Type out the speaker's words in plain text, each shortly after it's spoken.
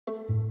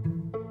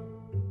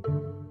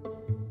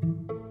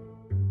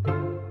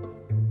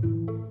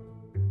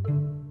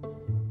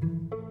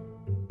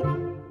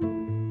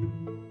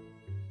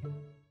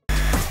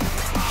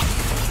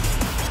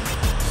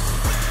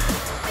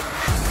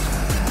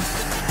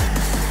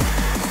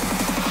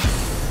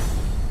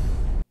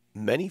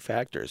Many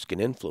factors can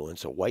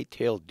influence a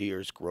white-tailed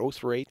deer's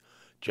growth rate,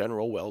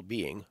 general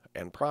well-being,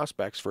 and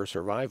prospects for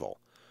survival.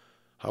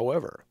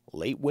 However,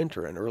 late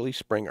winter and early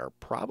spring are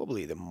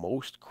probably the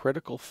most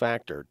critical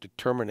factor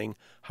determining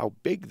how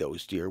big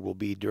those deer will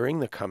be during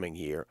the coming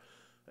year,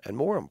 and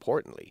more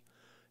importantly,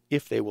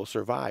 if they will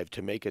survive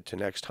to make it to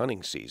next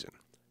hunting season.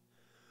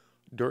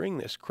 During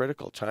this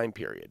critical time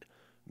period,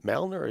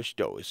 malnourished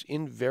does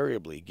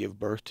invariably give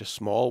birth to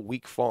small,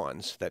 weak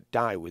fawns that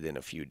die within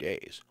a few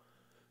days.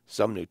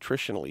 Some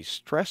nutritionally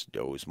stressed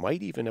does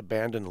might even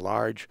abandon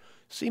large,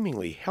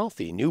 seemingly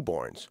healthy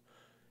newborns.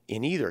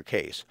 In either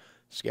case,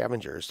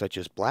 scavengers such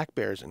as black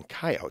bears and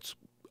coyotes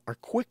are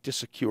quick to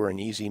secure an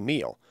easy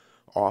meal,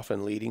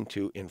 often leading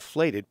to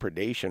inflated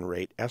predation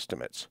rate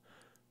estimates.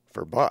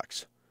 For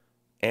bucks,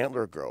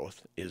 antler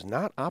growth is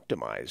not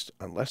optimized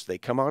unless they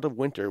come out of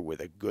winter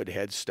with a good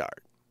head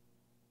start.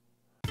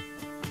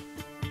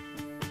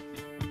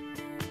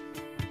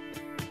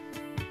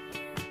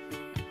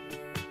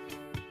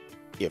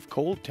 If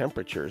cold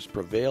temperatures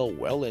prevail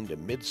well into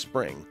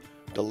mid-spring,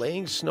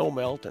 delaying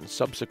snowmelt and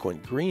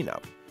subsequent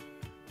green-up,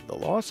 the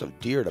loss of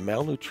deer to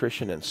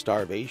malnutrition and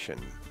starvation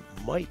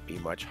might be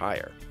much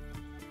higher.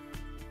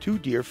 Two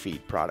deer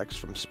feed products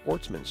from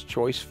Sportsman's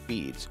Choice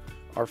Feeds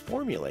are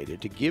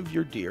formulated to give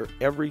your deer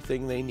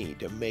everything they need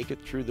to make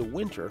it through the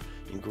winter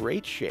in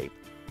great shape,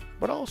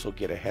 but also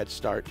get a head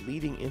start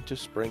leading into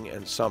spring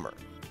and summer.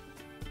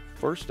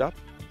 First up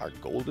are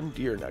Golden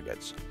Deer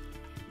Nuggets.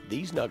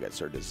 These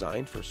nuggets are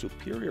designed for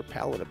superior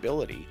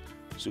palatability,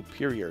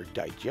 superior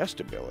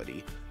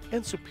digestibility,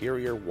 and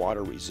superior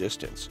water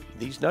resistance.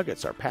 These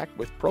nuggets are packed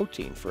with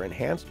protein for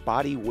enhanced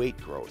body weight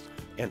growth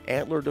and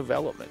antler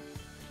development.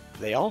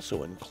 They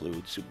also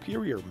include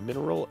superior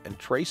mineral and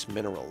trace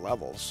mineral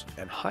levels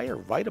and higher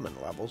vitamin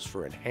levels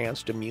for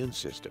enhanced immune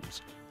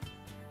systems.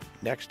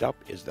 Next up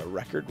is the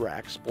Record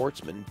Rack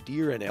Sportsman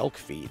Deer and Elk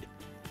Feed.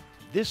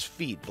 This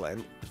feed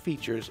blend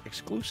features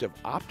exclusive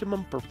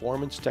optimum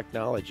performance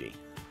technology,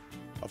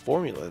 a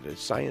formula that is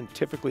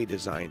scientifically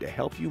designed to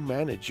help you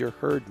manage your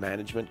herd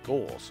management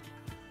goals.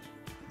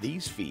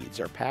 These feeds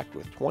are packed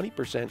with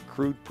 20%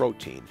 crude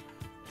protein,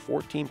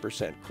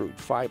 14% crude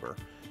fiber,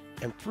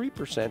 and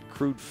 3%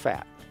 crude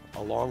fat,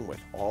 along with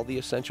all the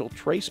essential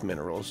trace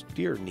minerals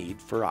deer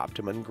need for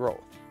optimum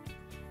growth.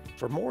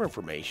 For more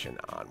information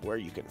on where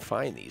you can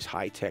find these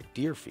high-tech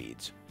deer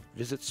feeds,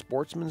 visit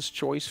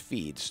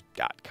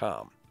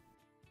sportsmanschoicefeeds.com.